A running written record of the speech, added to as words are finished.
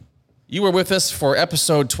You were with us for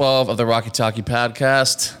episode 12 of the Rocky Talkie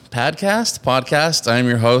podcast. I'm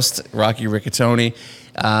your host, Rocky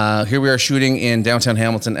Riccatoni. Here we are shooting in downtown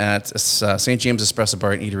Hamilton at St. James Espresso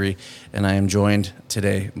Bar and Eatery, and I am joined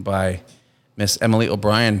today by Miss Emily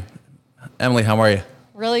O'Brien. Emily, how are you?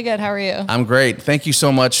 Really good. How are you? I'm great. Thank you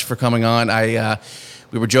so much for coming on.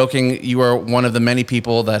 We were joking. You are one of the many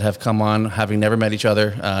people that have come on, having never met each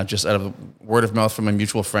other, just out of word of mouth from a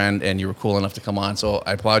mutual friend, and you were cool enough to come on. So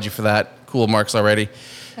I applaud you for that. Cool marks already.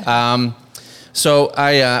 We're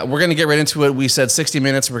going to get right into it. We said 60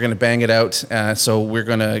 minutes. We're going to bang it out. So we're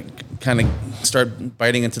going to kind of start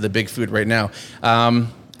biting into the big food right now.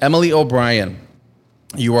 Emily O'Brien,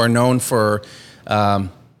 you are known for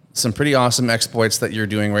some pretty awesome exploits that you're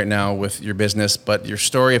doing right now with your business, but your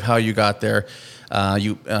story of how you got there,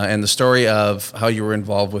 and the story of how you were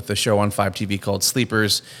involved with the show on 5TV called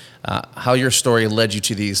Sleepers, how your story led you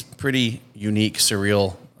to these pretty unique,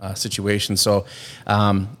 surreal situations. So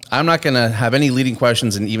I'm not going to have any leading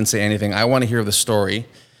questions and even say anything. I want to hear the story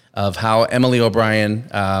of how Emily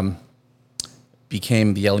O'Brien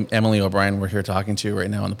became the Emily O'Brien we're here talking to right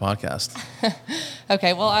now on the podcast.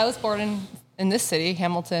 Okay, well, I was born in this city,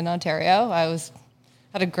 Hamilton, Ontario.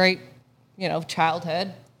 Had a great,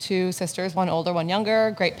 childhood. 2 sisters, one older, one younger.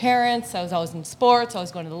 Great parents. I was always in sports. I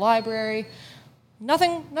was going to the library.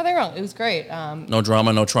 Nothing wrong. It was great. No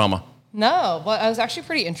drama, no trauma. No, but I was actually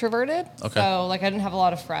pretty introverted. Okay. So I didn't have a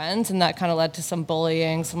lot of friends, and that kind of led to some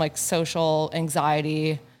bullying, some social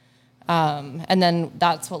anxiety. And then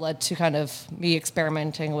that's what led to kind of me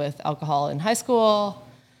experimenting with alcohol in high school,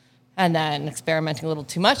 and then experimenting a little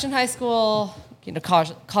too much in high school,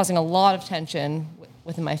 causing a lot of tension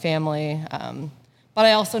within my family. But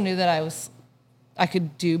I also knew that I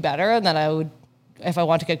could do better, and that I would, if I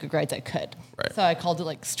wanted to get good grades, I could. Right. So I called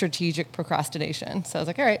it strategic procrastination. So I was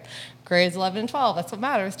like, all right, grades 11 and 12, that's what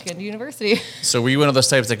matters to get into university. So were you one of those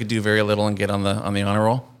types that could do very little and get on the honor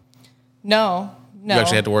roll? No. You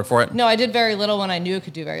actually had to work for it? No, I did very little when I knew I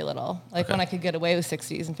could do very little. When I could get away with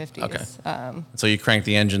 60s and 50s. Okay. So you cranked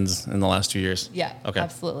the engines in the last 2 years? Yeah, okay.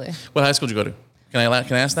 Absolutely. What high school did you go to? Can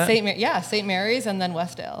I ask that? St. Mary's and then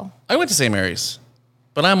Westdale. I went to St. Mary's,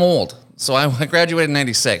 but I'm old. So I graduated in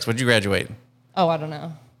 96. When did you graduate? Oh, I don't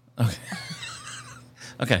know. Okay.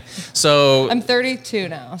 Okay. So I'm 32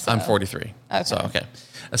 now. So. I'm 43. Okay.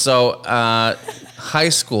 So high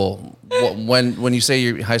school, when you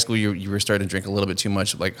say high school, you were starting to drink a little bit too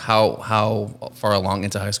much, how far along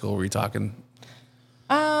into high school were you talking?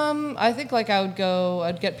 I think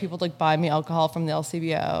I'd get people to buy me alcohol from the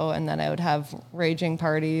LCBO, and then I would have raging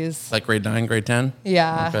parties. Like grade 9, grade 10?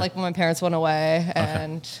 Yeah. Okay. When my parents went away,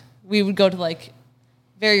 and we would go to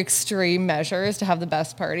very extreme measures to have the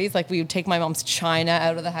best parties. We would take my mom's china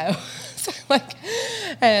out of the house,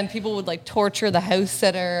 and people would torture the house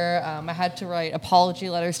sitter. I had to write apology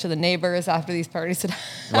letters to the neighbors after these parties.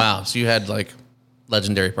 Wow. So you had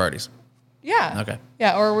legendary parties. Yeah. Okay.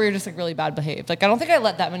 Yeah. Or we were just really bad behaved. I don't think I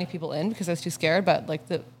let that many people in because I was too scared, but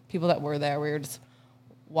the people that were there, we were just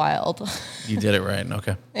wild. You did it right.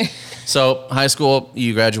 Okay. So high school,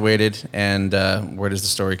 you graduated, and where does the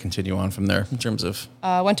story continue on from there in terms of?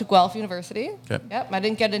 I went to Guelph University. Okay. Yep. I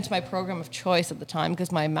didn't get into my program of choice at the time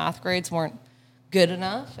because my math grades weren't good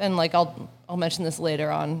enough. And I'll mention this later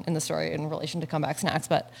on in the story in relation to comeback snacks.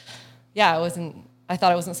 But yeah, I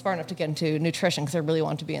thought I wasn't smart enough to get into nutrition because I really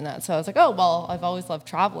wanted to be in that. So I was like, oh, well, I've always loved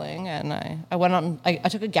traveling. And I went on, I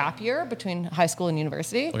took a gap year between high school and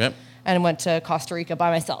university. Okay. And went to Costa Rica by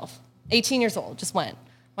myself. 18 years old, just went.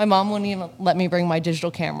 My mom wouldn't even let me bring my digital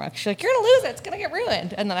camera. She's like, you're going to lose it. It's going to get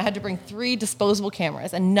ruined. And then I had to bring 3 disposable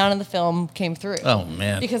cameras, and none of the film came through. Oh,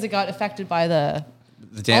 man. Because it got affected by the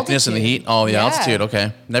dampness and the heat? Oh, the altitude.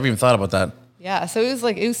 Okay. Never even thought about that. Yeah, so it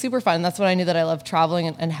was super fun. That's when I knew that I loved traveling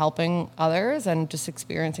and helping others and just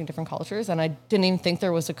experiencing different cultures. And I didn't even think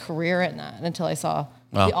there was a career in that until I saw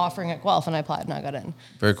the offering at Guelph, and I applied and I got in.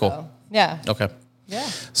 Very cool. So, yeah. Okay. Yeah.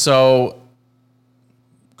 So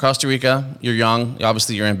Costa Rica, you're young.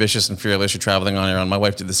 Obviously, you're ambitious and fearless. You're traveling on your own. My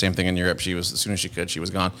wife did the same thing in Europe. As soon as she could, she was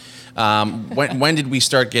gone. When did we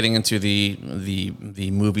start getting into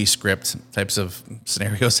the movie script types of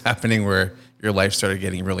scenarios happening where your life started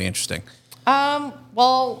getting really interesting?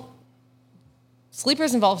 Well,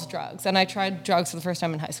 Sleepers involves drugs, and I tried drugs for the first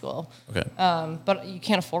time in high school. Okay. But you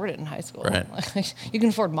can't afford it in high school. Right. You can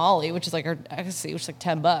afford Molly, which is or ecstasy, which is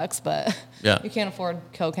 $10, but yeah. You can't afford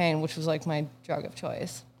cocaine, which was my drug of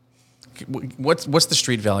choice. What's the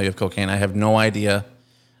street value of cocaine? I have no idea.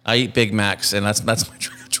 I eat Big Macs, and that's my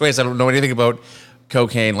drug of choice. I don't know anything about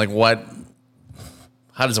cocaine.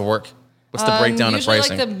 How does it work? What's the breakdown of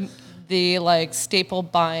pricing? The staple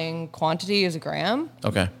buying quantity is a gram.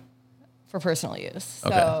 Okay. for personal use. So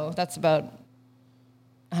Okay. that's about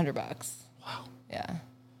 $100. Wow. Yeah.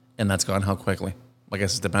 And that's gone how quickly? I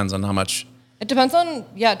guess it depends on how much. It depends on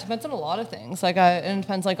a lot of things. Like, and it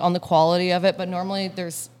depends like on the quality of it. But normally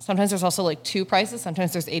sometimes there's also like two prices.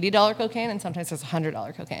 Sometimes there's $80 cocaine and sometimes there's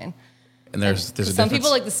 $100 cocaine. And there's a some difference. people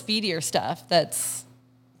like the speedier stuff that's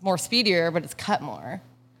more speedier, but it's cut more.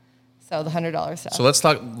 So the $100 stuff. So let's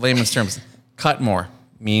talk layman's terms. Cut more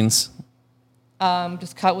means?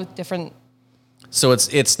 Just cut with different. So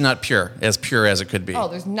it's not pure as it could be. Oh,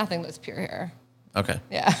 there's nothing that's pure here. Okay.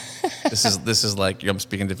 Yeah. This is like I'm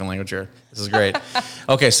speaking a different language here. This is great.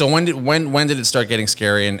 Okay, so when did it start getting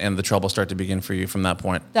scary and the trouble start to begin for you from that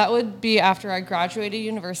point? That would be after I graduated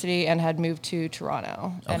university and had moved to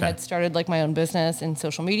Toronto and Okay. had started like my own business in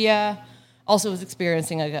social media. Also was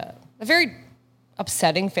experiencing like a very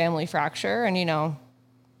upsetting family fracture. And,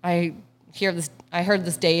 I heard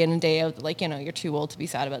this day in and day out, like, you're too old to be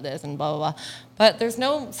sad about this and blah, blah, blah. But there's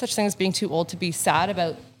no such thing as being too old to be sad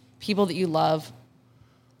about people that you love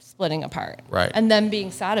splitting apart. Right. And them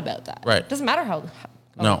being sad about that. Right. It doesn't matter how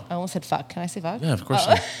No. I almost said fuck. Can I say fuck? Yeah, of course.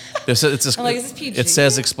 Not. I'm like, is this PG? It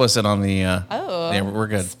says explicit on the. Oh. Yeah, we're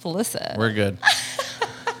good. Explicit. We're good.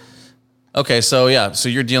 Okay, so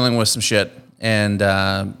you're dealing with some shit, and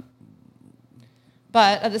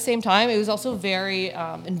But at the same time, it was also very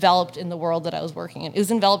enveloped in the world that I was working in. It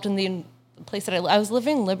was enveloped in the place that I was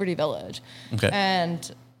living in Liberty Village. Okay. And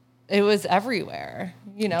it was everywhere,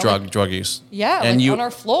 drug use. Yeah, and on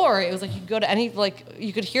our floor, it was like you go to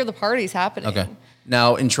you could hear the parties happening. Okay.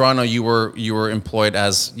 Now in Toronto, you were employed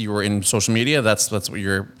as you were in social media. That's what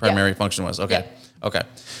your primary function was. Okay. Yeah. Okay.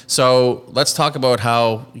 So let's talk about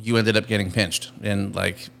how you ended up getting pinched and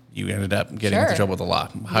you ended up getting into Sure. trouble with the law.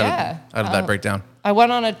 How did that break down? I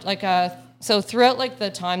went on so throughout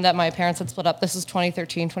the time that my parents had split up, this was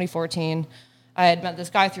 2013, 2014, I had met this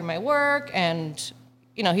guy through my work, and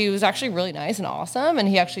he was actually really nice and awesome, and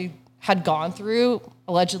he actually had gone through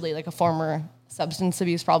allegedly a former substance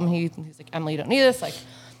abuse problem. He's like, Emily, you don't need this.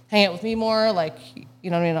 Hang out with me more. You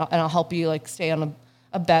know what I mean? And I'll help you stay on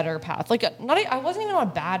a better path. I wasn't even on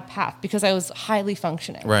a bad path because I was highly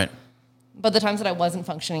functioning. Right. But the times that I wasn't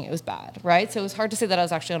functioning, it was bad, right? So it was hard to say that I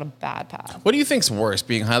was actually on a bad path. What do you think's worse,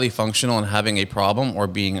 being highly functional and having a problem, or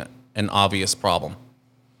being an obvious problem?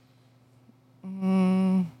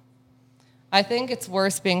 I think it's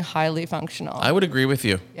worse being highly functional. I would agree with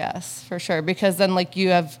you. Yes, for sure. Because then you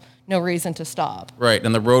have no reason to stop. Right,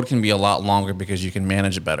 and the road can be a lot longer because you can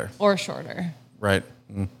manage it better. Or shorter. Right.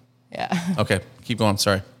 Yeah. Okay, keep going.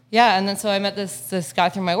 Sorry. Yeah, and then so I met this guy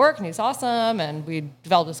through my work, and he's awesome, and we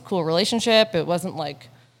developed this cool relationship. It wasn't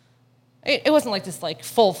it wasn't this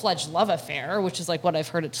full-fledged love affair, which is what I've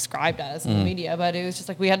heard it described as in the media, but it was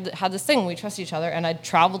just we had this thing, we trust each other, and I'd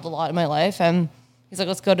traveled a lot in my life, and he's like,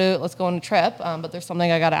 let's go on a trip, but there's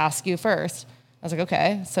something I got to ask you first. I was like,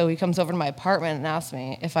 okay. So he comes over to my apartment and asks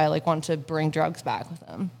me if I want to bring drugs back with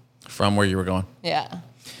him. From where you were going. Yeah.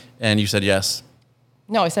 And you said yes.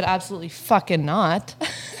 No, I said absolutely fucking not.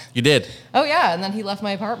 You did. Oh yeah, and then he left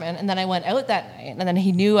my apartment, and then I went out that night, and then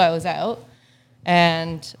he knew I was out,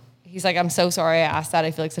 and he's like, I'm so sorry I asked that.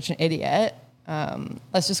 I feel like such an idiot.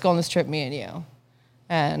 Let's just go on this trip, me and you.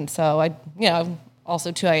 And so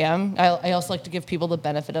also 2 a.m. I also like to give people the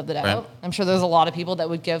benefit of the doubt. Right. I'm sure there's a lot of people that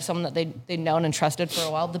would give someone that they'd known and trusted for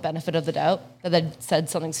a while the benefit of the doubt, that they'd said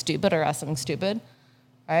something stupid or asked something stupid,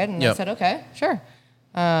 right? And Yep. I said, okay, sure.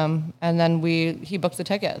 And then he booked the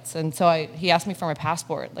tickets, and so he asked me for my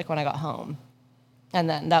passport when I got home, and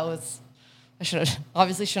then that was I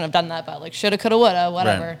obviously shouldn't have done that, but shoulda, coulda, woulda,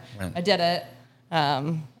 whatever. Right. I did it,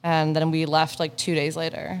 and then we left 2 days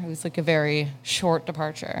later. It was a very short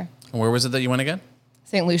departure. And where was it that you went again?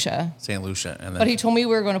 St. Lucia. St. Lucia, and then. But he told me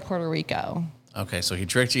we were going to Puerto Rico. Okay, so he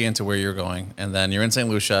tricked you into where you're going, and then you're in St.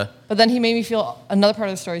 Lucia. But then he made me feel, another part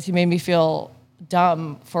of the story is he made me feel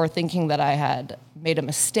dumb for thinking that I had made a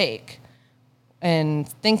mistake and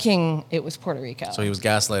thinking it was Puerto Rico. So he was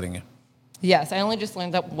gaslighting you. Yes, I only just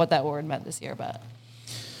learned what that word meant this year, but.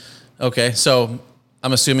 Okay, so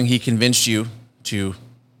I'm assuming he convinced you to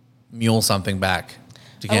mule something back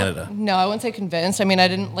to Canada. No, I wouldn't say convinced. I mean, I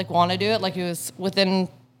didn't want to do it. It was within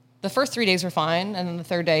the first 3 days were fine, and then the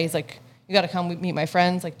third day he's like, "You got to come meet my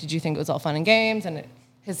friends." Did you think it was all fun and games? And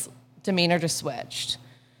his demeanor just switched,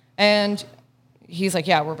 and he's like,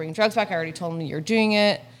 "Yeah, we're bringing drugs back. I already told them you're doing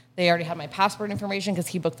it. They already had my passport information because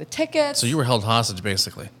he booked the tickets." So you were held hostage,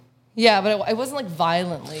 basically. Yeah, but it wasn't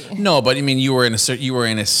violently. No, but I mean, you were in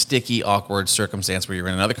a sticky, awkward circumstance where you were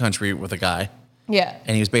in another country with a guy, Yeah.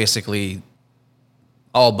 and he was basically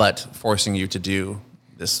all but forcing you to do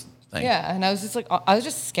this thing. Yeah, and I was just like, I was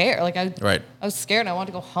just scared. Like Right. I was scared and I wanted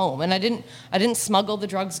to go home. And I didn't smuggle the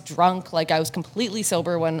drugs drunk. Like I was completely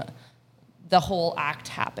sober when the whole act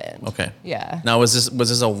happened. Okay. Yeah. Now, was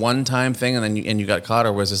this a one-time thing and then you got caught,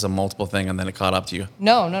 or was this a multiple thing and then it caught up to you?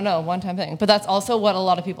 No, one-time thing. But that's also what a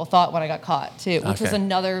lot of people thought when I got caught too, which was Okay.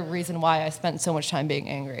 another reason why I spent so much time being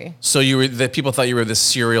angry. So the people thought you were this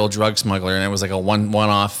serial drug smuggler, and it was like a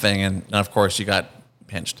one-off thing, and of course you got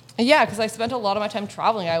pinched. Yeah, because I spent a lot of my time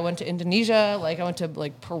traveling. I went to Indonesia, like I went to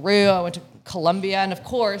like Peru, I went to Colombia, and of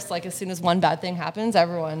course, like as soon as one bad thing happens,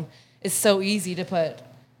 everyone is so easy to put.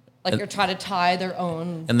 Like you're trying to tie their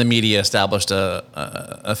own. And the media established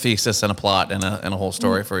a thesis and a plot and a whole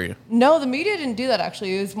story for you. No, the media didn't do that.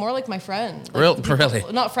 Actually, it was more like my friends. Like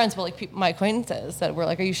Really? Not friends, but like my acquaintances that were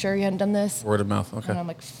like, "Are you sure you hadn't done this?" Word of mouth. Okay. And I'm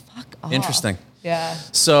like, "Fuck off." Interesting. Yeah.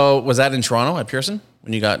 So was that in Toronto at Pearson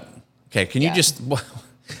when you got? Okay. Can you Yeah. just?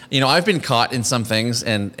 I've been caught in some things,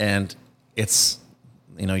 and it's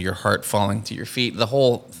your heart falling to your feet. The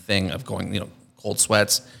whole thing of going, cold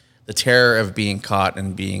sweats. The terror of being caught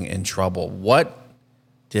and being in trouble. What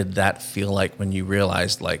did that feel like when you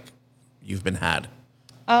realized like you've been had?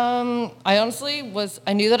 I honestly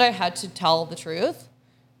I knew that I had to tell the truth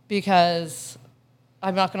because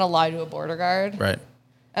I'm not going to lie to a border guard. Right.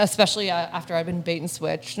 Especially after I've been bait and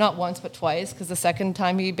switched, not once, but twice. Because the second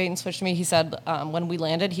time he bait and switched me, he said when we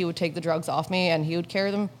landed, he would take the drugs off me and he would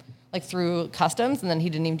carry them like through customs, and then he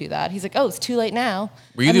didn't even do that. He's like, "Oh, it's too late now."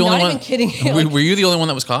 Were you the only one? I'm not even kidding you. Were you the only one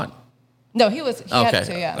that was caught? No, he was. He had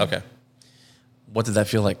to, yeah. Okay. What did that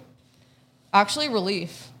feel like? Actually,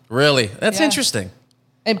 relief. Really? That's Yeah. interesting.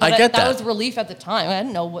 But I get that. That was relief at the time. I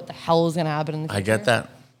didn't know what the hell was going to happen in the future. I get that.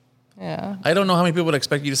 Yeah. I don't know how many people would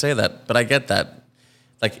expect you to say that, but I get that.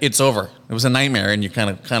 Like, it's over. It was a nightmare, and you kind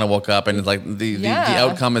of woke up, and it's like the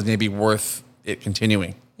outcome is maybe worth it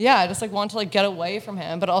continuing. Yeah, I just like wanted to like get away from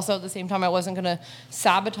him, but also at the same time, I wasn't going to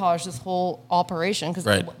sabotage this whole operation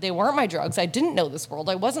because they weren't my drugs. I didn't know this world.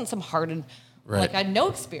 I wasn't some hardened, like I had no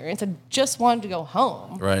experience. I just wanted to go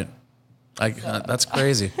home. Right. That's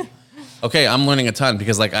crazy. Okay, I'm learning a ton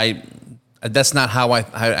because like that's not how I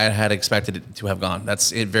had expected it to have gone.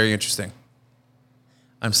 That's it. Very interesting.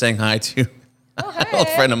 I'm saying hi to an old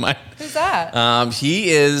friend of mine. Who's that? He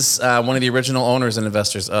is one of the original owners and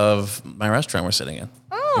investors of my restaurant we're sitting in.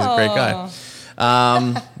 Oh. He's a great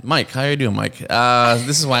guy. Mike, how you doing, Mike?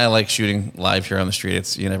 This is why I like shooting live here on the street.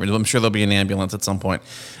 It's I'm sure there'll be an ambulance at some point.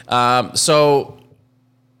 So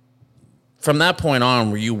from that point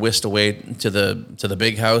on, were you whisked away to the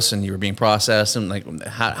big house and you were being processed, and like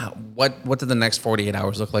what did the next 48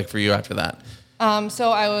 hours look like for you after that?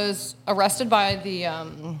 So I was arrested by the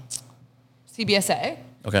CBSA.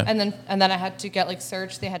 Okay. And then I had to get like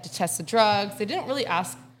searched. They had to test the drugs. They didn't really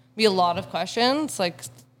ask me a lot of questions. Like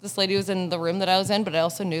this lady was in the room that I was in, but I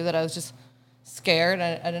also knew that I was just scared.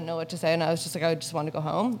 I didn't know what to say, and I was just like, I just wanted to go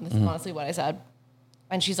home. This is honestly what I said.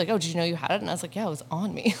 And she's like, "Oh, did you know you had it?" And I was like, "Yeah, it was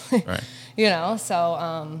on me." Right.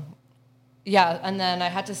 So yeah. And then I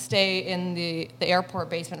had to stay in the airport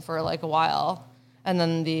basement for like a while, and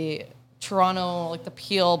then the Toronto, like the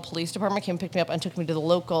Peel Police Department came pick me up and took me to the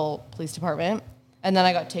local police department. And then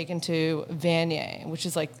I got taken to Vanier, which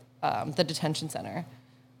is like the detention center.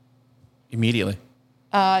 Immediately.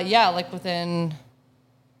 Within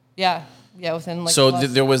like. So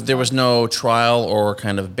there was no trial or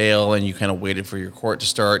kind of bail, and you kind of waited for your court to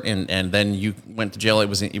start, and then you went to jail. It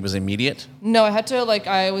was immediate. No, I had to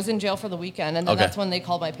I was in jail for the weekend, and then Okay. that's when they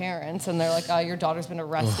called my parents, and they're like, "Your daughter's been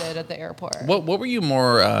arrested at the airport." What were you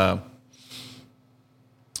more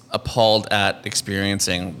appalled at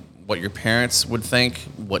experiencing? What your parents would think,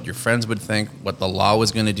 what your friends would think, what the law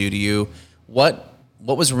was going to do to you? What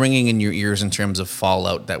was ringing in your ears in terms of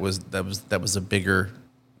fallout that was a bigger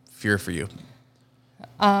fear for you?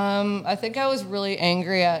 I think I was really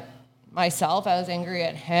angry at myself. I was angry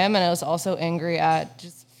at him, and I was also angry at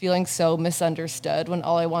just feeling so misunderstood when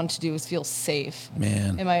all I wanted to do was feel safe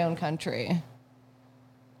in my own country.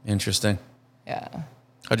 Interesting. Yeah.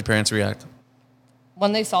 How'd your parents react?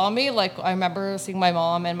 When they saw me, like I remember seeing my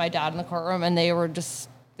mom and my dad in the courtroom, and they were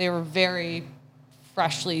very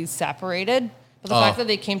freshly separated. But the fact that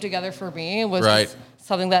they came together for me was just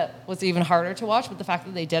something that was even harder to watch. But the fact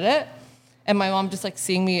that they did it, and my mom just like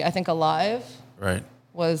seeing me, I think, alive,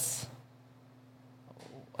 was,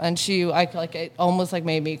 and it almost like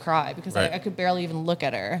made me cry because I could barely even look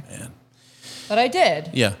at her. Man. But I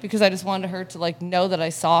did, yeah, because I just wanted her to like know that I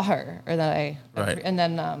saw her, or that and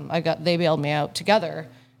then they bailed me out together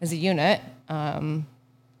as a unit, and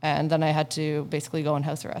then I had to basically go on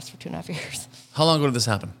house arrest for 2.5 years. How long ago did this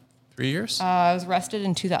happen? 3 years? I was arrested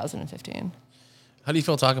in 2015. How do you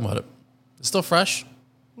feel talking about it? It's still fresh?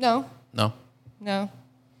 No. No? No.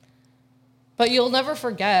 But you'll never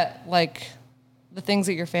forget, like, the things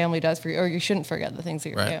that your family does for you, or you shouldn't forget the things that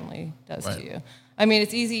your family does to you. I mean,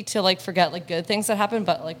 it's easy to, like, forget, like, good things that happen,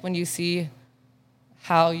 but, like, when you see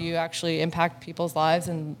how you actually impact people's lives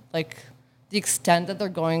and, like, the extent that they're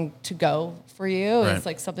going to go for you is,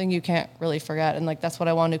 like, something you can't really forget. And, like, that's what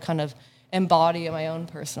I want to kind of embody in my own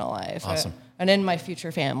personal life. Awesome. And in my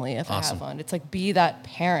future family, if I have one. It's like, be that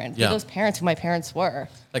parent. Be those parents who my parents were.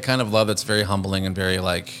 That kind of love that's very humbling and very,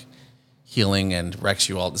 like, healing and wrecks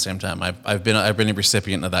you all at the same time. I've been a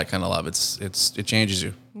recipient of that kind of love. It changes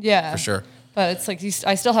you. Yeah. For sure. But it's like,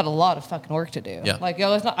 I still had a lot of fucking work to do. Yeah. Like, I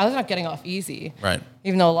was not getting off easy. Right.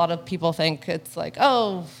 Even though a lot of people think it's like,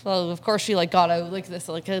 oh, well, of course she, like, got out like this.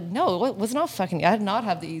 Like, no, it was not fucking, I did not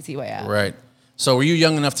have the easy way out. Right. So were you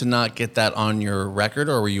young enough to not get that on your record,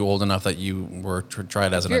 or were you old enough that you were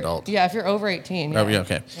tried as an adult? Yeah, if you're over 18. Yeah.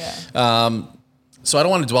 Okay. Yeah. So I don't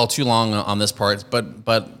want to dwell too long on this part,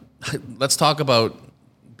 but let's talk about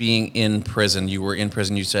being in prison. You were in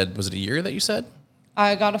prison, you said, was it a year that you said?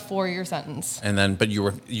 I got a 4-year sentence. And then, but you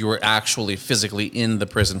were actually physically in the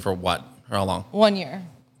prison for what? For how long? 1 year.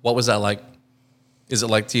 What was that like? Is it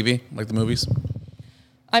like TV, like the movies?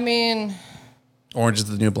 I mean, Orange is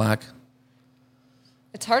the New Black?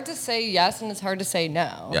 it's hard to say yes and it's hard to say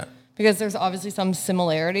no. Yeah. Because there's obviously some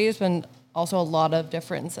similarities, but also a lot of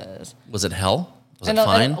differences. Was it hell? Was it And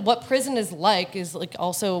fine? what prison is like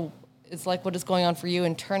also is like what is going on for you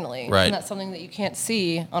internally. Right. And that's something that you can't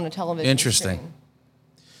see on a television Interesting. screen.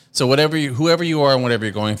 So whoever you are and whatever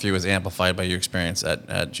you're going through is amplified by your experience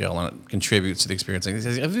at jail, and it contributes to the experience.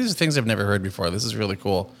 These are things I've never heard before. This is really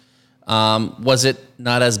cool. Was it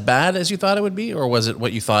not as bad as you thought it would be, or was it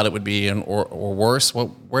what you thought it would be, or worse?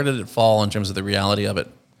 Where did it fall in terms of the reality of it?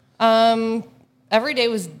 Every day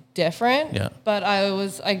was different. Yeah. But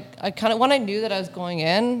I kind of, when I knew that I was going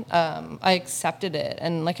in, I accepted it,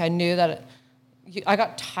 and like I knew that I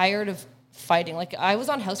got tired of fighting. Like, I was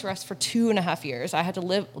on house arrest for 2.5 years. I had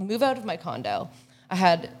to move out of my condo. I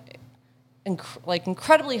had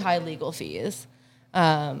incredibly high legal fees.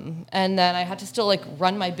 And then I had to still like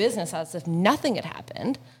run my business as if nothing had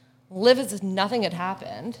happened, live as if nothing had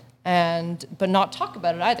happened, but not talk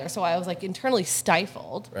about it either. So I was like internally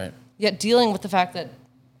stifled. Right. Yet dealing with the fact that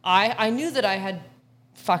I knew that I had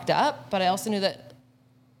fucked up, but I also knew that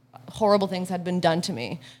horrible things had been done to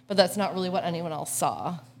me. But that's not really what anyone else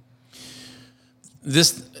saw.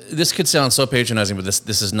 This could sound so patronizing, but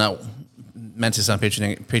this is not meant to sound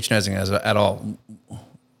patronizing at all.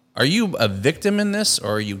 Are you a victim in this,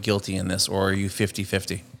 or are you guilty in this, or are you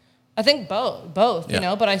 50-50? I think both, Yeah. you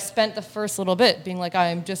know, but I spent the first little bit being like,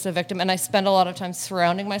 I'm just a victim. And I spent a lot of time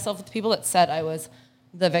surrounding myself with people that said I was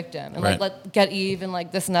the victim and Right. like, get even,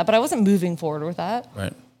 like this and that. But I wasn't moving forward with that.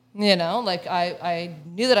 Right. You know, like I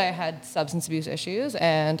knew that I had substance abuse issues,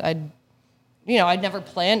 and I'd never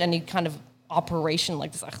planned any kind of operation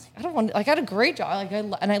like this. I don't want, like, I had a great job.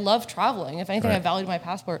 Like I love traveling. If anything, Right. I valued my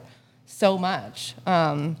passport so much.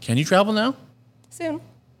 Can you travel now? Soon.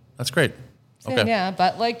 That's great. Soon, Okay. yeah.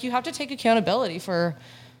 But like, you have to take accountability for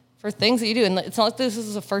things that you do. And it's not like this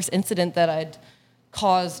is the first incident that I'd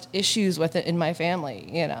caused issues with it in my family,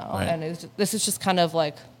 you know? Right. And this is just kind of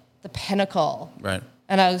like the pinnacle. Right.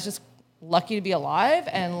 And I was just lucky to be alive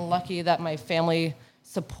and lucky that my family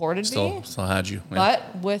supported me. Still had you. Yeah.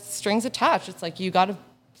 But with strings attached, it's like, you got to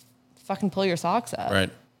fucking pull your socks up. Right.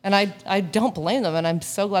 And I don't blame them. And I'm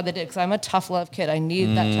so glad they did, because I'm a tough love kid. I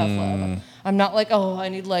need that tough love. I'm not like, oh, I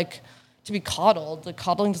need like to be coddled. The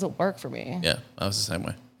coddling doesn't work for me. Yeah, I was the same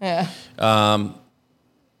way. Yeah.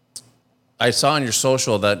 I saw on your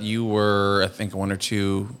social that you were, I think, 1 or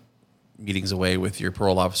 2 meetings away with your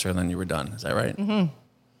parole officer, and then you were done. Is that right? Mm-hmm.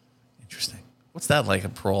 Interesting. What's that like, a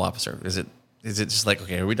parole officer? Is it just like,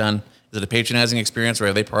 okay, are we done? Is it a patronizing experience, or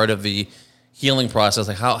are they part of the healing process?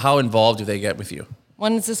 Like, how involved do they get with you?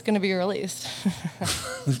 When is this going to be released?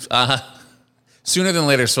 Sooner than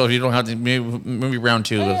later, so if you don't have to, maybe round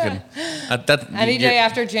 2. Any day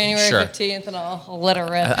after January 15th, and I'll let it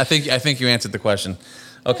rip. I think you answered the question.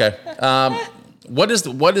 Okay. What is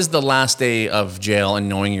the last day of jail and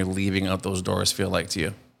knowing you're leaving out those doors feel like to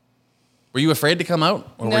you? Were you afraid to come out,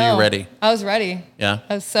 or were you ready? I was ready. Yeah.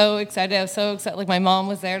 I was so excited. Like, my mom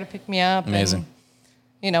was there to pick me up. Amazing.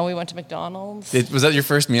 And, we went to McDonald's. Was that your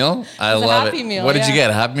first meal? I love Happy it. Meal, What did you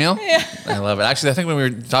get? A Happy Meal? Yeah. I love it. Actually, I think when we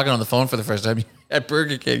were talking on the phone for the first time, you at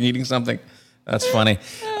Burger King eating something. That's funny.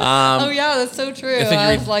 Oh yeah, that's so true. I think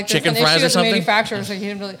I you was like, chicken there's an fries issue or with the something? manufacturer,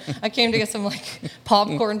 so I came to get some like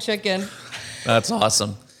popcorn chicken. That's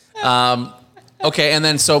awesome. Okay, and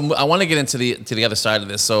then so I want to get into the other side of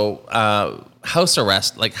this. So house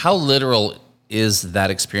arrest, like how literal is that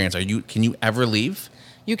experience? Can you ever leave?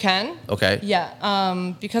 You can. Okay.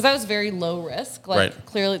 Yeah. Because I was very low risk. Like Right.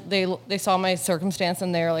 clearly they saw my circumstance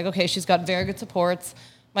and they're like, okay, she's got very good supports.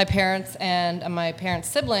 My parents and my parents'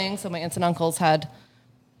 siblings, so my aunts and uncles had,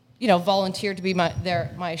 volunteered to be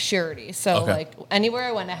my surety. So Okay. like anywhere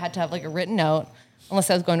I went, I had to have like a written note, unless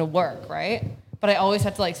I was going to work, right? But I always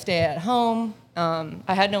had to like stay at home.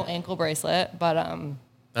 I had no ankle bracelet, but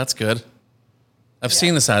That's good. I've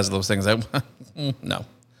seen the size of those things. No.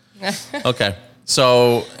 Okay.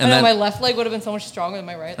 So, and then, my left leg would have been so much stronger than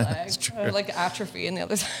my right leg. That's true. I had like atrophy in the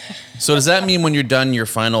other side. so does that mean when you're done your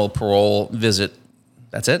final parole visit,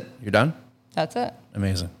 that's it? You're done? That's it.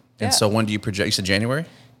 Amazing. Yeah. And so when do you project? You said January?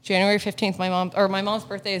 January 15th, my mom's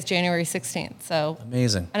birthday is January 16th. So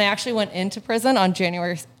Amazing. And I actually went into prison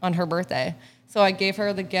on her birthday. So I gave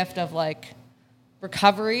her the gift of like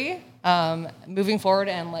recovery, moving forward,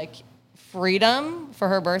 and like freedom for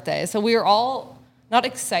her birthday. So we were all not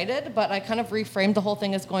excited, but I kind of reframed the whole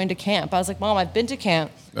thing as going to camp. I was like, Mom, I've been to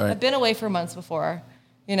camp. Right. I've been away for months before,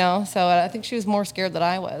 So I think she was more scared than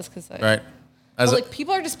I was. Right. Like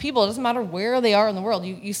people are just people. It doesn't matter where they are in the world.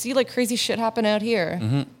 You see like crazy shit happen out here.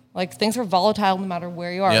 Mm-hmm. Like things are volatile no matter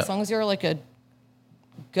where you are. Yep. As long as you're like a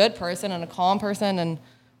good person and a calm person,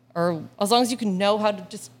 or as long as you can know how to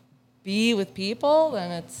just be with people,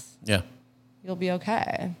 then you'll be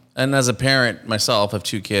okay. And as a parent myself of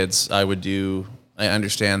 2 kids, I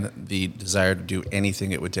understand the desire to do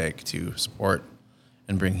anything it would take to support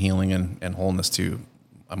and bring healing and wholeness to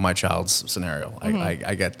my child's scenario. Mm-hmm.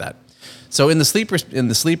 I get that. So in the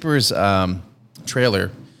Sleepers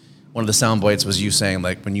trailer, one of the sound bites was you saying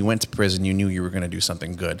like when you went to prison, you knew you were going to do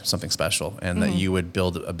something good, something special, and that you would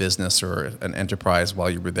build a business or an enterprise while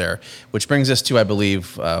you were there. Which brings us to, I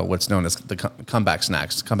believe, what's known as the Comeback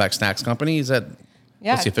Snacks. Comeback Snacks Company, is that?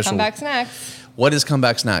 Yeah, what's the official? Comeback Snacks. What is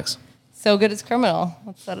Comeback Snacks? So good it's criminal.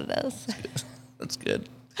 That's what it is. That's good.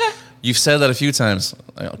 You've said that a few times.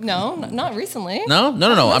 No, not recently. No.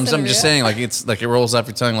 I'm just interview. saying, like it's like it rolls off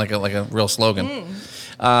your tongue like a real slogan.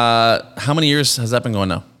 How many years has that been going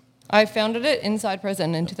now? I founded it inside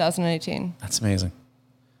prison in 2018. That's amazing.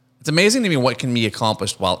 It's amazing to me what can be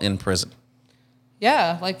accomplished while in prison.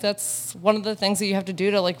 Yeah, like that's one of the things that you have to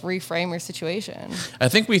do to like reframe your situation. I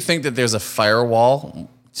think we think that there's a firewall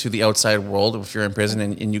to the outside world if you're in prison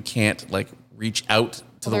and you can't like reach out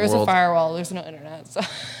to the There is world. a firewall. There's no internet. So.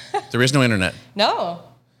 There is no internet. No.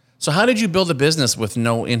 So how did you build a business with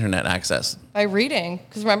no internet access? By reading.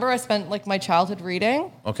 Because remember I spent like my childhood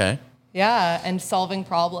reading? Okay. Yeah, and solving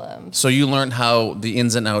problems. So you learned how the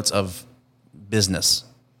ins and outs of business.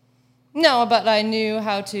 No, but I knew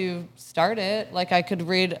how to start it. Like I could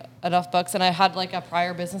read enough books, and I had like a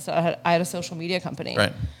prior business. I had a social media company.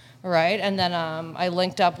 Right. And then I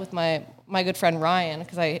linked up with my good friend Ryan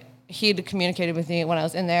because he'd communicated with me when I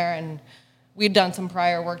was in there, and we'd done some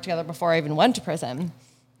prior work together before I even went to prison.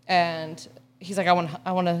 And he's like, I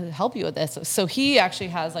want to help you with this. So he actually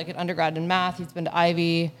has like an undergrad in math. He's been to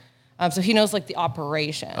Ivy. So he knows like the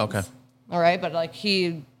operations. Okay. All right. But like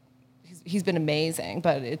he's been amazing.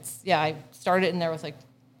 But I started in there with like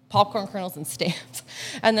popcorn kernels and stamps.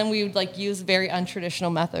 And then we would like use very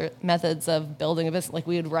untraditional methods of building a business. Like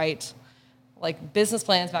we would write like business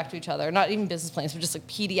plans back to each other. Not even business plans, but just like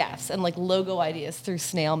PDFs and like logo ideas through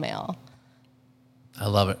snail mail. I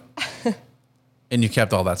love it. And you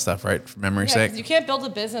kept all that stuff, right? For memory's sake? 'Cause you can't build a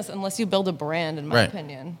business unless you build a brand, in my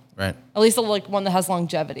opinion. Right. At least like one that has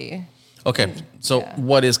longevity. Okay. So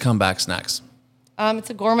what is Comeback Snacks? It's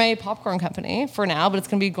a gourmet popcorn company for now, but it's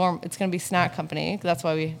gonna be snack company. That's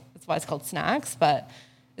why it's called Snacks. But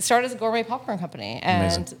it started as a gourmet popcorn company,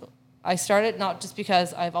 and Amazing. I started not just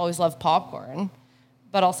because I've always loved popcorn,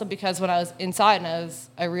 but also because when I was inside and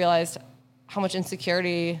I realized how much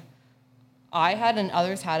insecurity I had and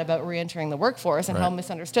others had about re-entering the workforce and how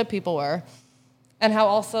misunderstood people were, and how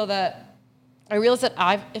also that I realized that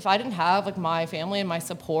if I didn't have like my family and my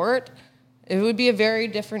support, it would be a very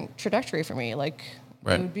different trajectory for me. Like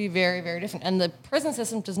it would be very, very different. And the prison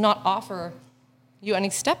system does not offer you any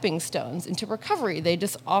stepping stones into recovery. They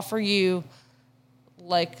just offer you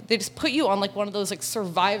they just put you on like one of those like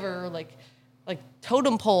survivor like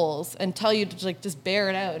totem poles and tell you to like just bear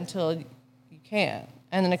it out until you can't,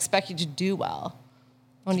 and then expect you to do well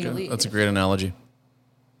when you leave. That's a great analogy.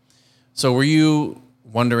 So were you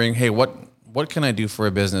wondering, hey, what can I do for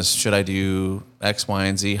a business? Should I do X, Y,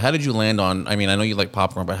 and Z? How did you land on, I mean, I know you like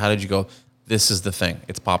popcorn, but how did you go, this is the thing,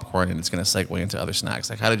 it's popcorn and it's going to segue into other snacks?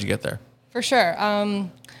 Like, how did you get there? For sure.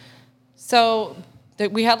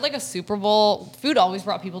 We had like a Super Bowl. Food always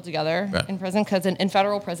brought people together in prison because in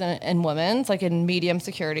federal prison and women's, like in medium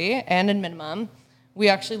security and in minimum, we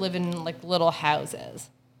actually live in like little houses.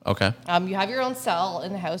 Okay. You have your own cell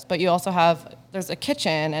in the house, but you also there's a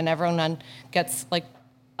kitchen, and everyone then gets like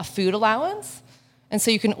a food allowance. And so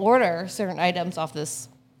you can order certain items off this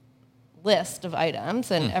list of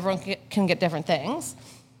items, and everyone can get different things.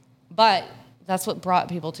 But that's what brought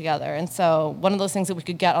people together. And so one of those things that we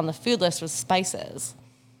could get on the food list was spices.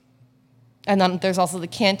 And then there's also the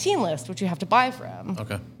canteen list, which you have to buy from.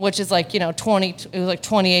 Okay. Which is like, it was like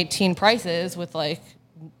 2018 prices with like,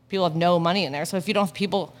 people have no money in there. So if you don't have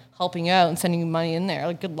people helping you out and sending you money in there,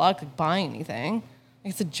 like good luck like, buying anything.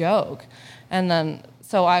 Like, it's a joke. And then,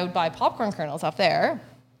 so I would buy popcorn kernels off there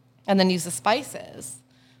and then use the spices.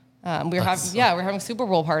 We were having a Super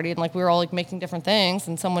Bowl party, and like we were all like making different things,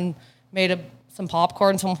 and someone made some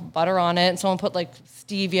popcorn, someone put butter on it, and someone put like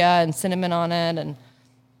stevia and cinnamon on it, and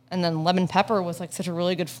then lemon pepper was like such a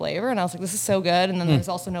really good flavor, and I was like, this is so good. And then there's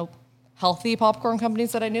also no healthy popcorn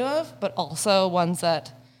companies that I knew of, but also ones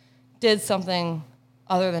that did something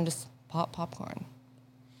other than just popcorn.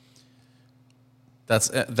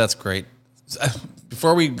 That's great.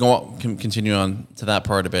 Before we continue on to that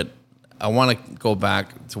part of it, I want to go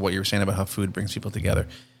back to what you were saying about how food brings people together.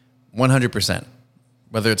 100%.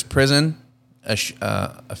 Whether it's prison,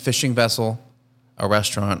 a fishing vessel, a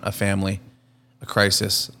restaurant, a family, a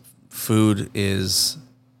crisis, food is,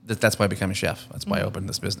 that's why I became a chef. That's why I opened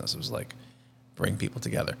this business. It was like bring people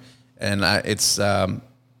together. And it's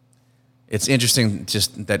interesting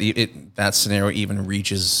just that that scenario even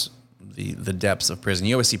reaches the depths of prison.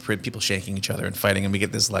 You always see people shaking each other and fighting, and we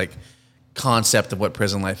get this like concept of what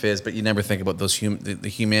prison life is, but you never think about those the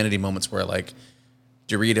humanity moments where like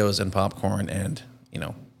Doritos and popcorn and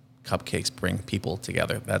cupcakes bring people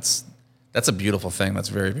together. That's a beautiful thing. That's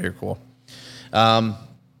very, very cool.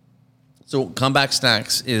 So Comeback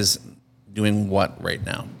Snacks is doing what right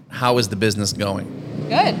now? How is the business going?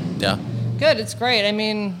 Good. Yeah. Good. It's great. I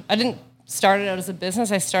mean, I didn't start it out as a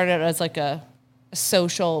business. I started out as like a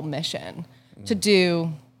social mission to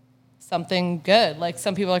do something good. Like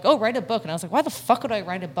some people are like, oh, write a book. And I was like, why the fuck would I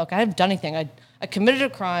write a book? I haven't done anything. I committed a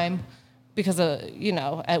crime because of,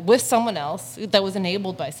 with someone else that was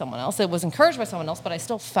enabled by someone else. It was encouraged by someone else, but I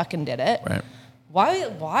still fucking did it. Right.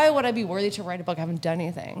 Why would I be worthy to write a book? I haven't done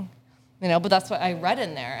anything. But that's what I read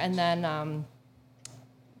in there. And then,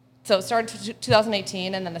 so it started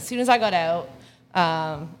 2018. And then as soon as I got out,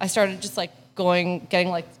 I started just like getting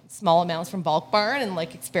like small amounts from Bulk Barn and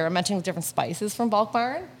like experimenting with different spices from Bulk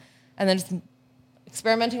Barn. And then just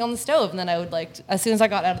experimenting on the stove. And then I would as soon as I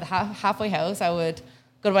got out of the halfway house, I would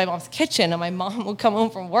go to my mom's kitchen, and my mom would come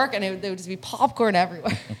home from work, and there would just be popcorn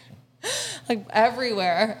everywhere. Like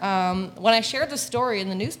everywhere. When I shared the story in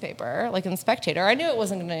the newspaper, like in the Spectator, I knew it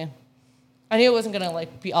wasn't gonna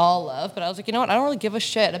like be all love, but I was like, you know what? I don't really give a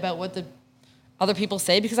shit about what the other people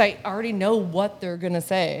say, because I already know what they're gonna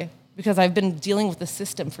say, because I've been dealing with the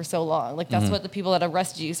system for so long. Like that's what the people that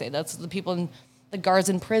arrested you say. That's what the people in the guards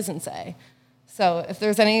in prison say. So if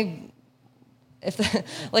there's when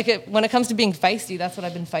it comes to being feisty, that's what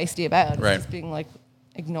I've been feisty about. Right. Just being like,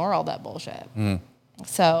 ignore all that bullshit.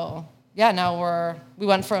 So yeah, now we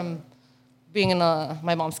went from being in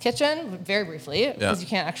my mom's kitchen very briefly, because you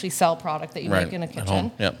can't actually sell product that you make in a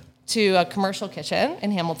kitchen, to a commercial kitchen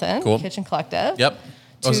in Hamilton, Kitchen Collective. Yep.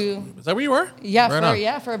 Is that where you were?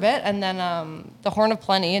 Yeah, for a bit. And then the Horn of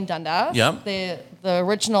Plenty in Dundas. Yep. The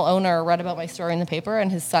original owner read about my story in the paper,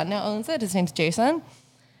 and his son now owns it. His name's Jason.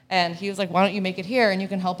 And he was like, why don't you make it here, and you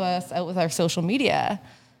can help us out with our social media.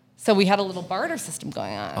 So we had a little barter system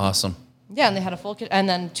going on. Awesome. Yeah, and they had a full kitchen. And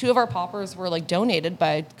then 2 of our poppers were like donated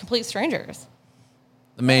by complete strangers.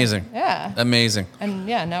 Amazing. Yeah. Amazing. And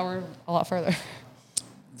yeah, now we're a lot further.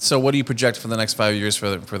 So what do you project for the next 5 years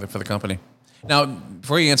for the company? Now,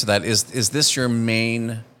 before you answer that, is this your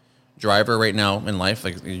main driver right now in life?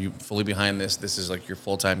 Like, are you fully behind this? This is like your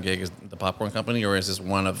full-time gig is the popcorn company, or is this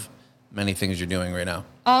one of many things you're doing right now?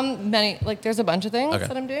 There's a bunch of things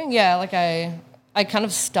that I'm doing. Yeah, like I kind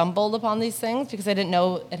of stumbled upon these things because I didn't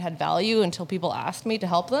know it had value until people asked me to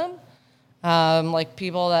help them. Like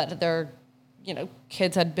people that their,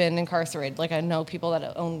 kids had been incarcerated. Like I know people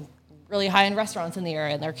that own really high-end restaurants in the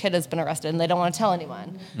area, and their kid has been arrested, and they don't want to tell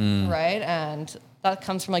anyone, right? And that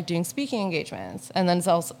comes from like doing speaking engagements. And then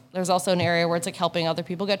there's also an area where it's like helping other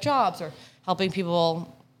people get jobs, or helping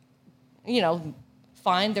people,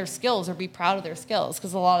 find their skills or be proud of their skills.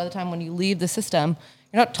 Because a lot of the time when you leave the system,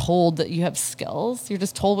 you're not told that you have skills. You're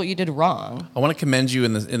just told what you did wrong. I want to commend you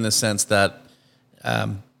in the sense that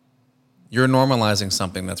you're normalizing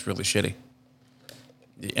something that's really shitty.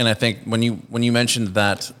 And I think when you mentioned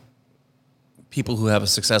that people who have a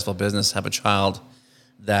successful business have a child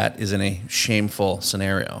that is in a shameful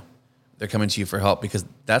scenario, they're coming to you for help, because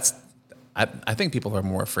I think people are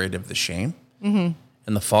more afraid of the shame and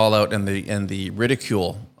the fallout and the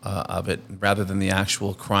ridicule of it, rather than the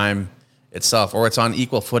actual crime itself, or it's on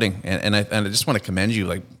equal footing. And I just want to commend you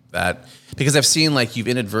like that, because I've seen like you've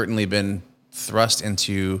inadvertently been thrust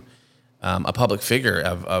into a public figure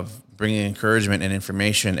of bringing encouragement and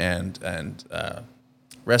information and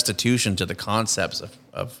restitution to the concepts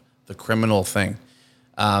of the criminal thing.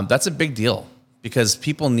 That's a big deal, because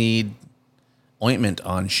people need ointment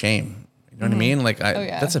on shame. You know what I mean? Like,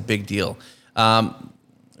 that's a big deal. We're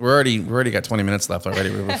already got 20 minutes left already.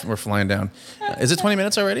 We're flying down. Is it 20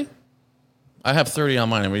 minutes already? I have 30 on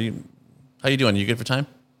mine. How you doing? You good for time?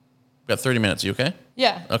 We've got 30 minutes. You okay?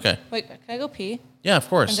 Yeah. Okay. Wait, can I go pee? Yeah, of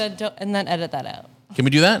course. And then edit that out. Can we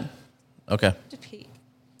do that? Okay. To pee.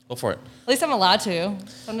 Go for it. At least I'm allowed to.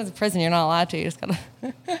 Sometimes in prison, you're not allowed to. You just gotta.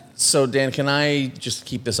 So, Dan, can I just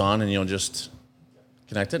keep this on and you'll just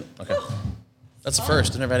connect it? Okay. That's the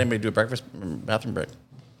first. I've never had anybody do a bathroom break.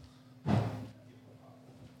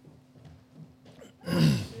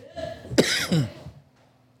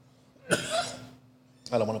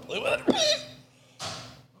 I don't want to play with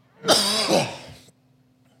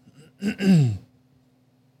it.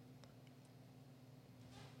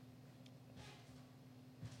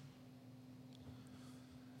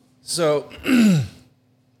 So,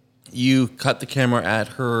 you cut the camera at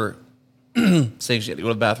her saying she had to go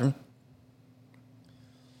to the bathroom?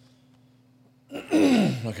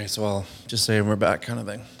 Okay, so I'll just say we're back kind of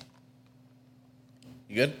thing.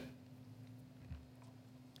 You good?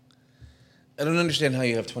 I don't understand how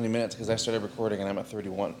you have 20 minutes, because I started recording and I'm at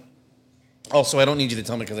 31. Also, I don't need you to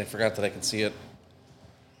tell me, because I forgot that I could see it.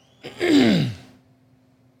 What do you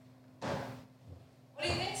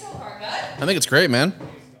think so far, Gut? I think it's great, man.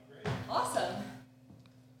 Awesome.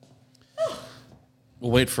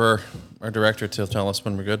 We'll wait for our director to tell us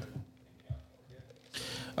when we're good.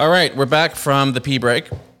 All right, we're back from the pee break.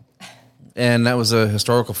 And that was a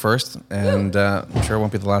historical first, and I'm sure it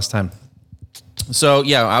won't be the last time. So,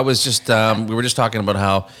 yeah, I was just, we were just talking about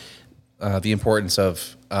how the importance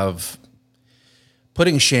of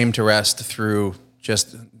putting shame to rest through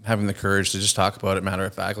just having the courage to just talk about it matter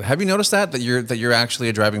of factly. Have you noticed that you're actually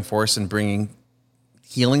a driving force in bringing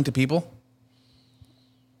healing to people?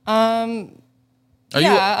 I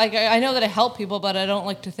know that I help people, but I don't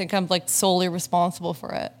like to think I'm like solely responsible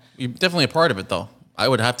for it. You're definitely a part of it, though. I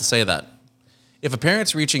would have to say that. If a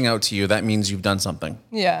parent's reaching out to you, that means you've done something.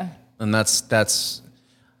 Yeah. And that's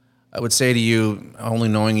I would say to you, only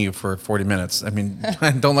knowing you for 40 minutes. I mean,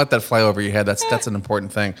 don't let that fly over your head. That's an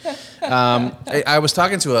important thing. I was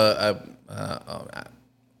talking to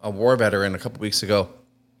a war veteran a couple weeks ago,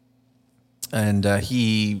 and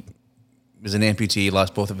he was an amputee,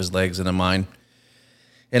 lost both of his legs in a mine.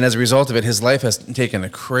 And as a result of it, his life has taken a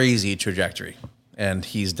crazy trajectory, and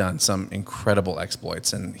he's done some incredible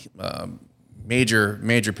exploits and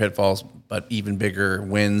major pitfalls, but even bigger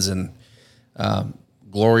wins and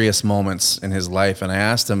glorious moments in his life. And I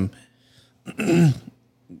asked him,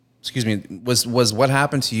 excuse me, was what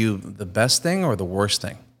happened to you the best thing or the worst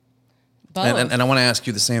thing? Both. And I want to ask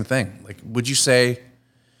you the same thing. Like, would you say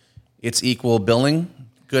it's equal billing,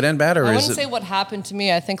 good and bad, or I is wouldn't say what happened to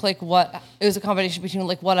me. I think like it was a combination between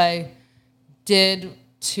like what I did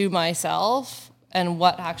to myself and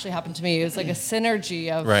what actually happened to me. It was like a synergy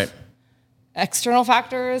of external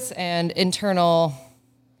factors and internal.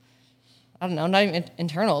 I don't know, not even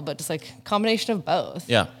internal, but just like combination of both.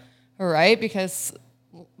 Yeah. Right? Because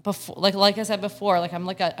before, like I said before, like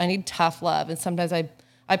I need tough love, and sometimes I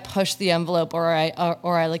push the envelope or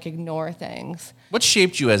I like ignore things. What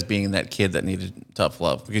shaped you as being that kid that needed tough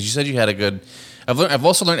love? Because you said you had a good. I've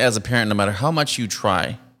also learned as a parent, no matter how much you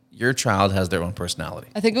try, your child has their own personality.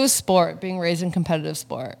 I think it was sport, being raised in competitive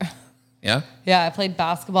sport. Yeah. Yeah, I played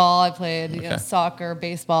basketball. I played soccer,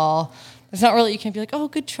 baseball. It's not really, you can't be like, oh,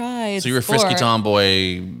 good try. It's so you were a sport. frisky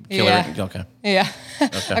tomboy killer. Yeah. Okay. Yeah.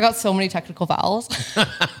 Okay. I got so many technical fouls.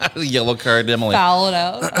 Yellow card, Emily. Foul it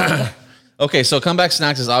out. Okay, so Comeback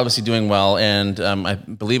Snacks is obviously doing well, and I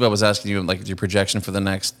believe I was asking you like your projection for the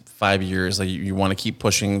next 5 years. Like you want to keep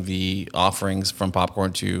pushing the offerings from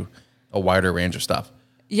popcorn to a wider range of stuff.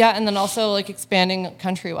 Yeah, and then also like expanding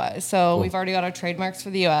country-wise. So We've already got our trademarks for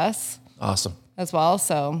the U.S. Awesome. as well.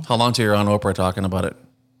 So how long till you're on Oprah talking about it?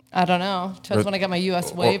 I don't know. Depends when I get my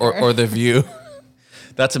U.S. waiver. Or The View.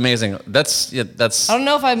 That's amazing. That's. I don't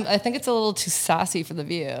know if I think it's a little too sassy for The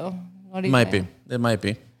View. What do you think? It might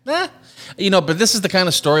be. But this is the kind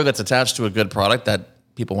of story that's attached to a good product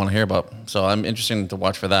that people want to hear about. So I'm interested to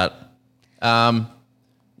watch for that.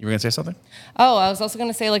 You were going to say something? Oh, I was also going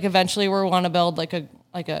to say like eventually we want to build like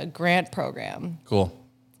a grant program. Cool.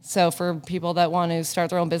 So for people that want to start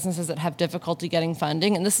their own businesses that have difficulty getting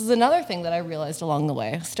funding, and this is another thing that I realized along the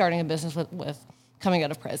way, starting a business with coming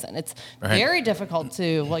out of prison. It's very difficult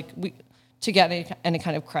to get any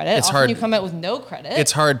kind of credit. It's Often hard. You come out with no credit.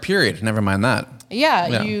 It's hard, period. Never mind that.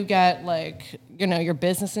 Yeah, you get your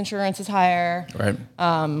business insurance is higher. Right.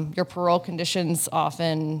 Your parole conditions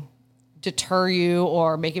often deter you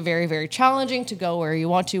or make it very, very challenging to go where you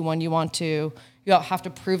want to, when you want to. You have to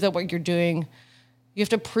prove that what you're doing, you have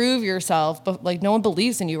to prove yourself, but no one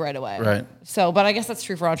believes in you right away. Right. So, but I guess that's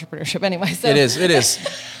true for entrepreneurship anyway. So. It is.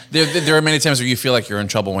 There are many times where you feel like you're in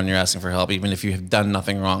trouble when you're asking for help, even if you have done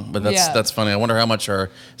nothing wrong. But that's funny. I wonder how much our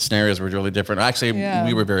scenarios were really different. Actually,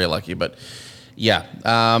 we were very lucky, but yeah.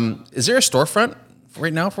 Is there a storefront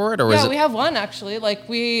right now for it, or is it? We have one actually.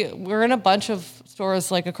 We're in a bunch of stores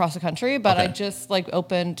across the country, but I just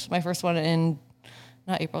opened my first one in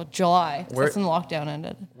not April, July. That's when the lockdown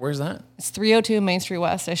ended. Where's that? It's 302 Main Street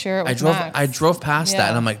West. I share it with Max. I drove past that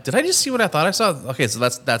and I'm like, did I just see what I thought I saw? Okay, so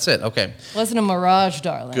that's it. Okay. Wasn't a mirage,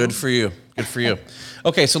 darling. Good for you.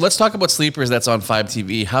 Okay, so let's talk about Sleepers. That's on 5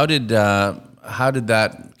 TV. How did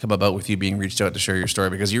that come about with you being reached out to share your story?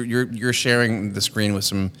 Because you're sharing the screen with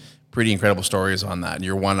some pretty incredible stories on that. And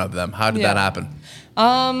you're one of them. How did that happen?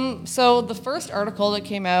 So the first article that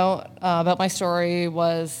came out about my story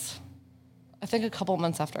was, I think, a couple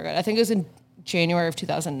months after I got it. I think it was in January of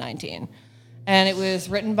 2019. And it was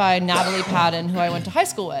written by Natalie Padden, who I went to high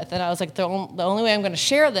school with. And I was like, the only way I'm going to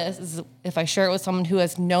share this is if I share it with someone who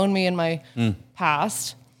has known me in my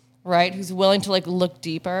past, right? Who's willing to look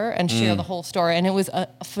deeper and share the whole story. And it was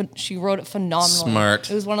she wrote it phenomenally.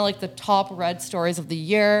 Smart. It was one of the top read stories of the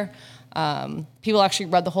year. People actually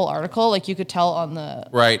read the whole article. You could tell on the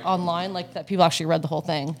online that people actually read the whole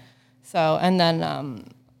thing. So, and then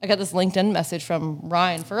I got this LinkedIn message from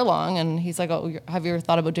Ryan Furlong, and he's like, "Oh, have you ever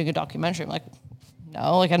thought about doing a documentary?" I'm like,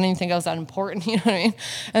 "No, I didn't even think I was that important." You know what I mean?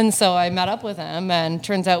 And so I met up with him, and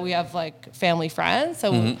turns out we have family friends,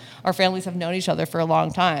 so our families have known each other for a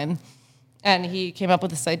long time. And he came up with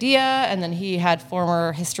this idea, and then he had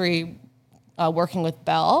former history working with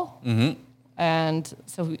Bell, and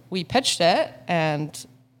so we pitched it, and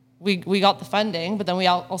we got the funding, but then we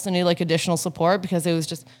also need additional support because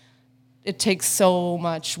it takes so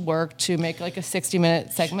much work to make a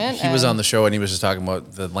 60-minute segment. He was on the show and he was just talking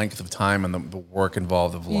about the length of time and the work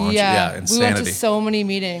involved of launching. Yeah, insanity. We went to so many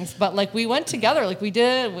meetings, but we went together.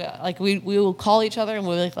 We will call each other and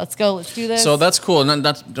we're like, let's go, let's do this. So that's cool.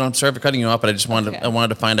 I'm sorry for cutting you off, but I just wanted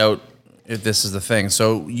to find out if this is the thing.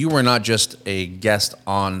 So you were not just a guest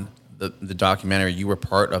on the documentary. You were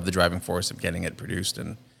part of the driving force of getting it produced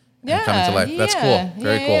and coming to life. That's cool.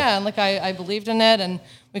 Very cool. Yeah, and I believed in it, and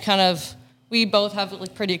we both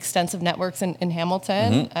have pretty extensive networks in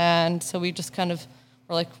Hamilton, and so we just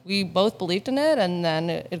were we both believed in it, and then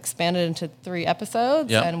it expanded into 3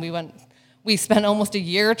 episodes, and we spent almost a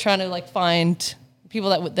year trying to find people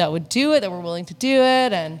that would do it, that were willing to do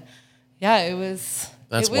it, and it was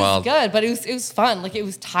wild. Good, but it was fun. It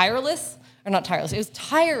was tireless, or not tireless. It was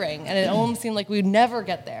tiring, and it almost seemed like we'd never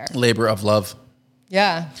get there. Labor of love.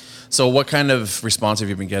 Yeah. So what kind of response have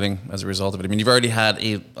you been getting as a result of it? I mean, you've already had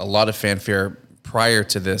a lot of fanfare prior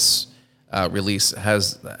to this release.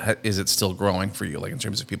 Is it still growing for you, in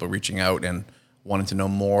terms of people reaching out and wanting to know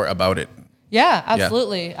more about it? Yeah,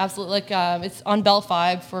 absolutely. Yeah. Absolutely. It's on Bell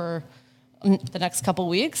 5 for the next couple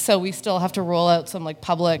weeks, so we still have to roll out some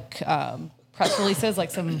public press releases,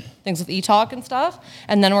 some things with eTalk and stuff,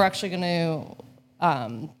 and then we're actually going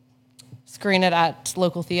to screen it at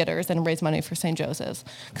local theaters and raise money for St. Joseph's,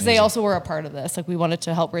 because they also were a part of this. We wanted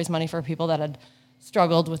to help raise money for people that had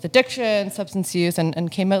struggled with addiction, substance use, and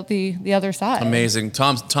came out the other side. Amazing.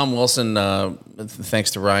 Tom Wilson,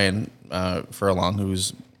 thanks to Ryan Furlong,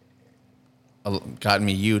 who's gotten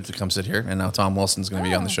me you to come sit here, and now Tom Wilson's going to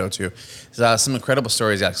be on the show too. Some incredible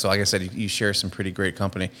stories. Yeah. So like I said, you share some pretty great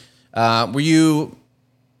company. Were you?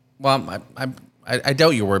 Well, I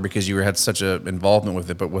doubt you were, because you had such an involvement with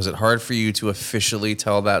it, but was it hard for you to officially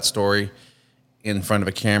tell that story in front of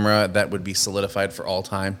a camera that would be solidified for all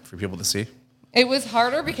time for people to see? It was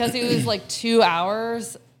harder because it was 2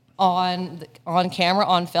 hours on camera,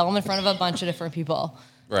 on film, in front of a bunch of different people.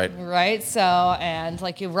 Right. So, and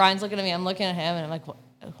Ryan's looking at me, I'm looking at him, and I'm like,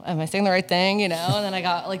 am I saying the right thing? And then I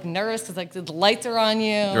got nervous because the lights are on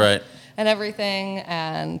you. Right. And everything.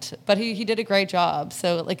 But he did a great job.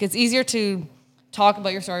 So it's easier to talk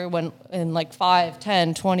about your story when in 5,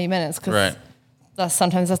 10, 20 minutes, because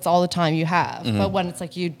sometimes that's all the time you have. But when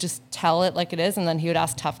it's you just tell it like it is, and then he would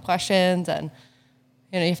ask tough questions, and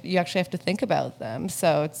you actually have to think about them.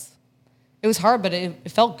 So it was hard, but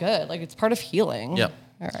it felt good. It's part of healing. Yep.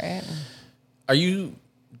 All right. Are you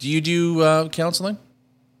Do you do counseling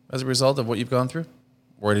as a result of what you've gone through?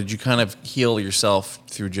 Or did you kind of heal yourself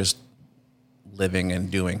through just living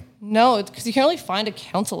and doing? No, because you can only find a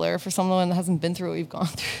counselor for someone that hasn't been through what you've gone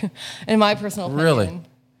through, in my personal opinion. Really?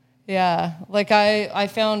 Yeah. Like I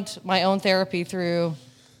found my own therapy through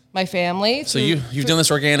my family. So you've done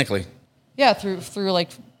this organically? Yeah, through like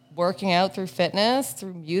working out, through fitness,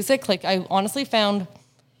 through music. Like I honestly found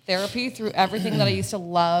therapy through everything that I used to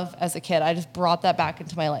love as a kid. I just brought that back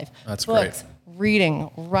into my life. That's Books, great.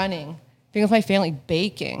 reading, running, being with my family,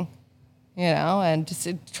 baking, and just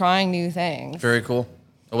trying new things. Very cool.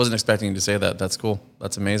 I wasn't expecting you to say that. That's cool.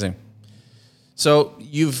 That's amazing. So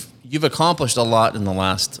you've accomplished a lot in the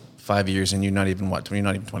last 5 years, and you're not even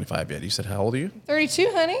 25 yet. You said, how old are you? 32,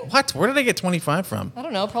 honey. What? Where did I get 25 from? I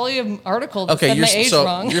don't know. Probably an article that Okay, said my age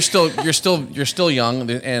wrong. you're still young,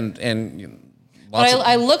 and But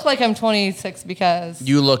I look like I'm 26 because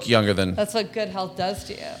you look younger than. that's what good health does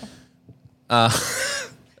to you.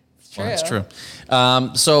 It's true. Well, that's true.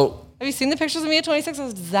 So Have you seen the pictures of me at 26? It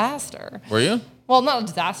was a disaster. were you? Well, not a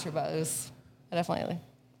disaster, but I definitely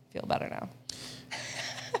feel better now.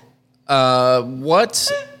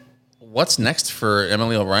 What's next for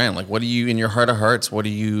Emily O'Brien? Like, what do you, in your heart of hearts,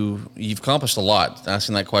 you've accomplished a lot.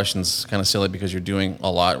 Asking that question's kind of silly because you're doing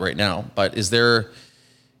a lot right now. But is there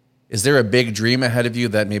a big dream ahead of you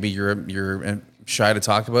that maybe you're shy to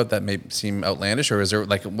talk about that may seem outlandish, or is there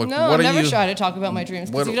like what? No, what I'm are never you, shy to talk about my dreams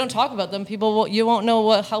because what- if you don't talk about them, you won't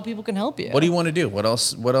know how people can help you. What do you want to do? What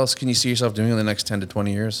else can you see yourself doing in the next 10 to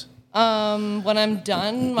 20 years? When I'm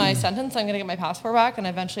done my sentence, I'm gonna get my passport back, and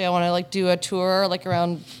eventually I want to like do a tour like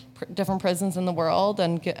around different prisons in the world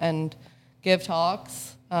and give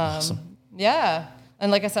talks. Awesome. Yeah.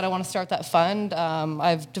 And like I said, I want to start that fund.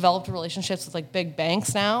 I've developed relationships with like big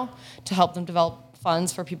banks now to help them develop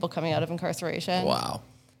funds for people coming out of incarceration. Wow.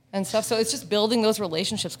 And stuff. So it's just building those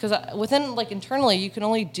relationships because within like internally, you can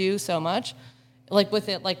only do so much, like with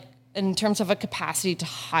it, like in terms of a capacity to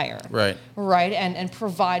hire. Right. Right. And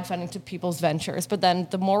provide funding to people's ventures. But then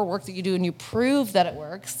the more work that you do and you prove that it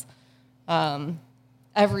works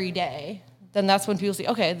every day, then that's when people say,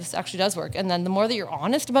 okay, this actually does work. And then the more that you're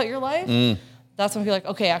honest about your life, that's when people are like,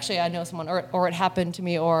 okay, actually I know someone or it happened to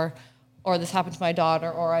me or this happened to my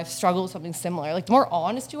daughter or I've struggled with something similar. Like the more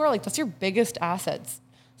honest you are, like that's your biggest assets.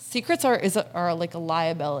 Secrets are like a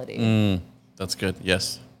liability. That's good.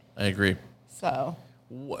 Yes, I agree. So,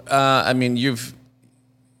 I mean,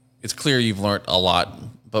 it's clear you've learned a lot,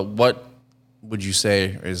 but what would you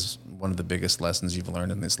say is one of the biggest lessons you've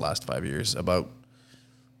learned in these last 5 years about,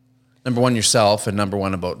 number one, yourself, and number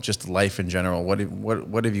one, about just life in general? What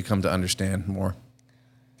have you come to understand more?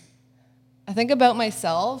 I think about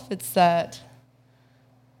myself, it's that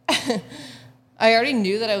I already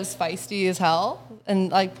knew that I was feisty as hell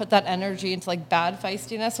and like put that energy into like bad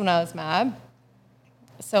feistiness when I was mad.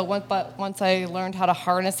 So once I learned how to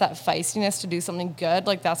harness that feistiness to do something good,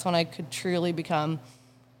 like that's when I could truly become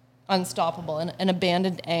unstoppable and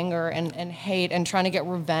abandoned anger and hate and trying to get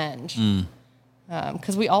revenge.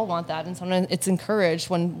 Because we all want that, and sometimes it's encouraged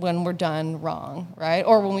when we're done wrong, right?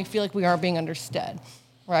 Or when we feel like we aren't being understood,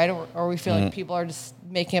 right? Or we feel like people are just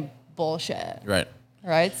making it bullshit, Right.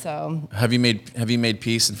 right? So Have you made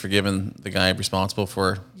peace and forgiven the guy responsible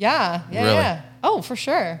for? yeah. Really? Oh, for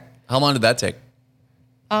sure. How long did that take?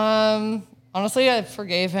 Honestly, I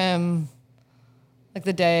forgave him like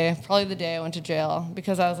probably the day I went to jail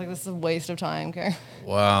because I was like, this is a waste of time, Karen.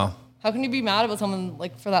 Wow. How can you be mad about someone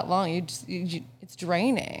like for that long? It's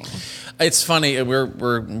draining. It's funny.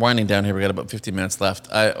 We're winding down here. We got about 15 minutes left.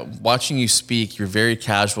 Watching you speak, you're very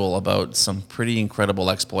casual about some pretty incredible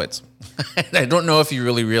exploits. I don't know if you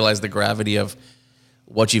really realize the gravity of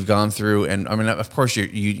what you've gone through, and I mean, of course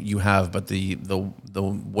you have, but the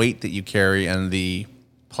weight that you carry and the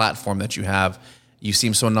platform that you have, you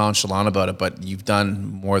seem so nonchalant about it, but you've done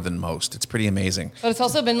more than most. It's pretty amazing. But it's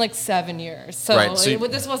also been like 7 years. So, Right, so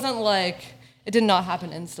this wasn't like, it did not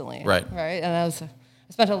happen instantly. Right. Right. And I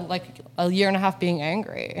spent a year and a half being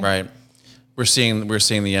angry. Right. We're seeing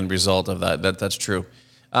the end result of that. That's true.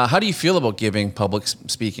 How do you feel about giving public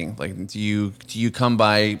speaking? Like, do you come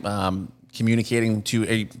by communicating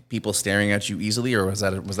to people staring at you easily, or was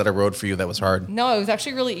that a road for you that was hard? No, it was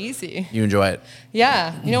actually really easy. You enjoy it?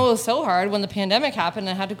 Yeah. You know, it was so hard when the pandemic happened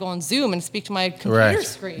and I had to go on Zoom and speak to my computer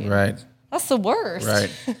screen. Right. That's the worst. Right.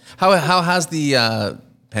 How has the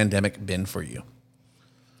pandemic been for you?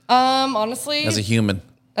 Honestly, As a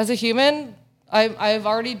human, I've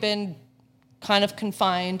already been kind of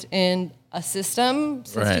confined in a system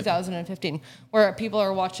since Right. 2015, where people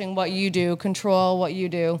are watching what you do, control what you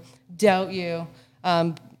do, doubt you,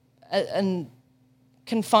 and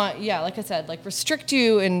confine, like I said, like restrict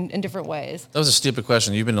you in different ways. That was a stupid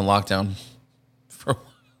question. You've been in lockdown for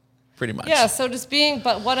pretty much. Yeah, so just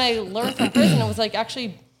but what I learned from prison, it was like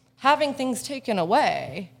actually having things taken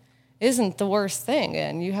away isn't the worst thing.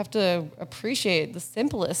 And you have to appreciate the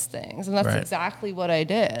simplest things. And that's exactly what I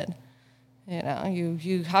did. You know,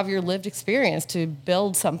 you have your lived experience to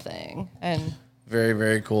build something. And very,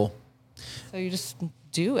 very cool. So you just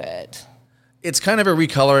do it. It's kind of a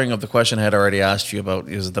recoloring of the question I had already asked you about,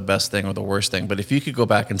 is it the best thing or the worst thing? But if you could go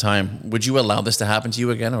back in time, would you allow this to happen to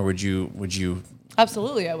you again, or would you?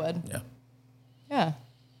 Absolutely, I would. Yeah. Yeah.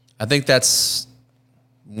 I think that's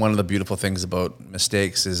one of the beautiful things about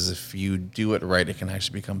mistakes is if you do it right, it can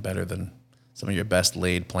actually become better than some of your best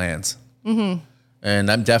laid plans. Mm-hmm.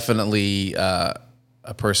 And I'm definitely a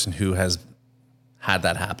person who has had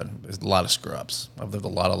that happen. There's a lot of screw ups. I've lived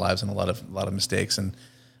a lot of lives and a lot of mistakes, and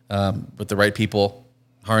with the right people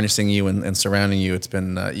harnessing you and surrounding you, it's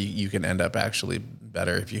been you can end up actually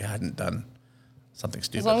better if you hadn't done something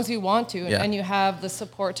stupid. As long as you want to, and you have the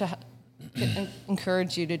support to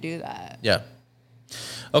encourage you to do that. Yeah.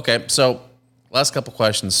 Okay, so last couple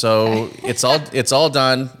questions. So it's all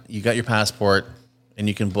done. You got your passport, and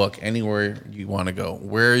you can book anywhere you want to go.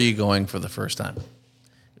 Where are you going for the first time?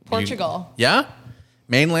 Portugal. Yeah?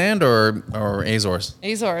 Mainland or Azores?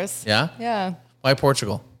 Azores. Yeah? Yeah. Why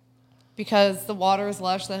Portugal? Because the water is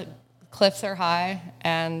lush, the cliffs are high,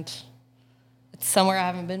 and it's somewhere I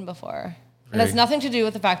haven't been before. And it has nothing to do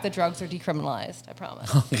with the fact that drugs are decriminalized, I promise.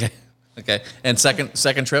 Okay. And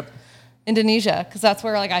second trip? Indonesia, because that's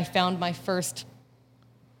where I found my first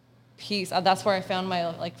peace. That's where I found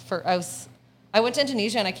my I went to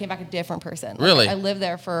Indonesia and I came back a different person. Really? I lived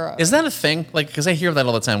there for. Is that a thing? Because I hear that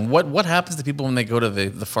all the time. What happens to people when they go to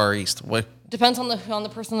the Far East? What depends on the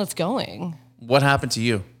person that's going. What happened to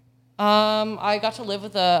you? I got to live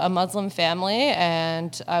with a Muslim family,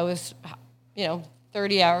 and I was,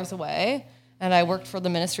 30 hours away, and I worked for the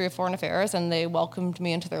Ministry of Foreign Affairs, and they welcomed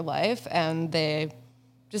me into their life, and they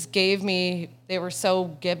just gave me. They were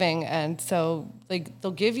so giving, and so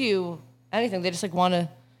they'll give you anything. They just want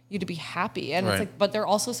you to be happy, and it's but they're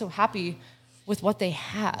also so happy with what they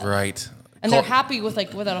have, right? And they're happy with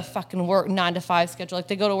without a fucking 9 to 5 schedule.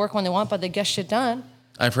 They go to work when they want, but they get shit done.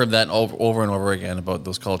 I've heard that over and over again about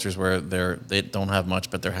those cultures where they don't have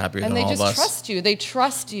much, but they're happier than all of us. And they just trust you. They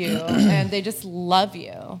trust you, and they just love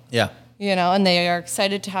you. Yeah. And they are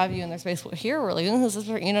excited to have you in their space. Well, here we're like, this is,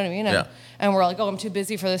 you know what I mean? And we're like, oh, I'm too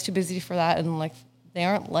busy for this, too busy for that. And they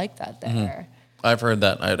aren't like that there. Mm-hmm. I've heard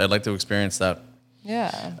that. I'd like to experience that.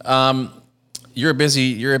 Yeah. You're a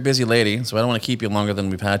busy lady, so I don't want to keep you longer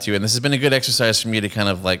than we've had to. And this has been a good exercise for me to kind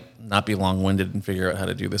of not be long-winded and figure out how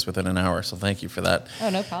to do this within an hour. So thank you for that.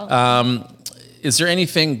 Oh, no problem. Is there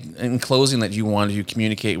anything in closing that you want to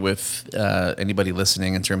communicate with anybody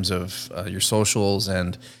listening in terms of your socials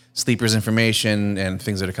and Sleepers information and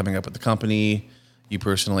things that are coming up with the company, you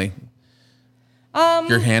personally?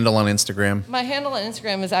 Your handle on Instagram? My handle on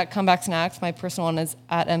Instagram is at comebacksnacks. My personal one is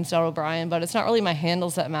at m.o'brien, but it's not really my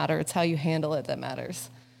handles that matter. It's how you handle it that matters.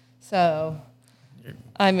 So,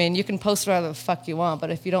 you can post whatever the fuck you want, but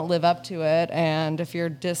if you don't live up to it and if you're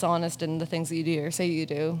dishonest in the things that you do or say you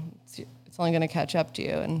do, it's only going to catch up to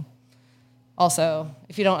you. And also,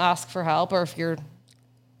 if you don't ask for help or if you're,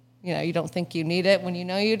 you don't think you need it when you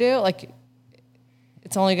know you do,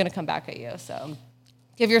 it's only going to come back at you. So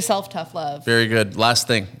give yourself tough love. Very good. Last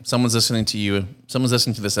thing. Someone's listening to you. Someone's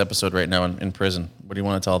listening to this episode right now in prison. What do you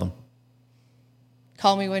want to tell them?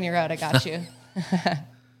 Call me when you're out. I got you.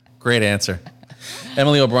 Great answer.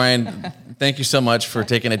 Emily O'Brien, thank you so much for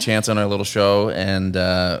taking a chance on our little show. And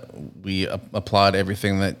we applaud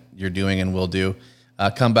everything that you're doing and will do.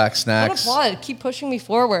 Comeback Snacks. Don't applaud. Keep pushing me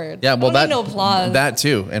forward. Yeah, well, I don't need no applause. That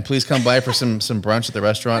too. And please come by for some brunch at the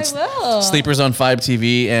restaurant. I will. Sleepers on 5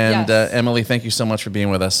 TV. And Yes. Emily, thank you so much for being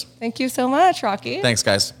with us. Thank you so much, Rocky. Thanks,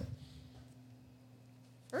 guys.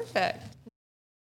 Perfect.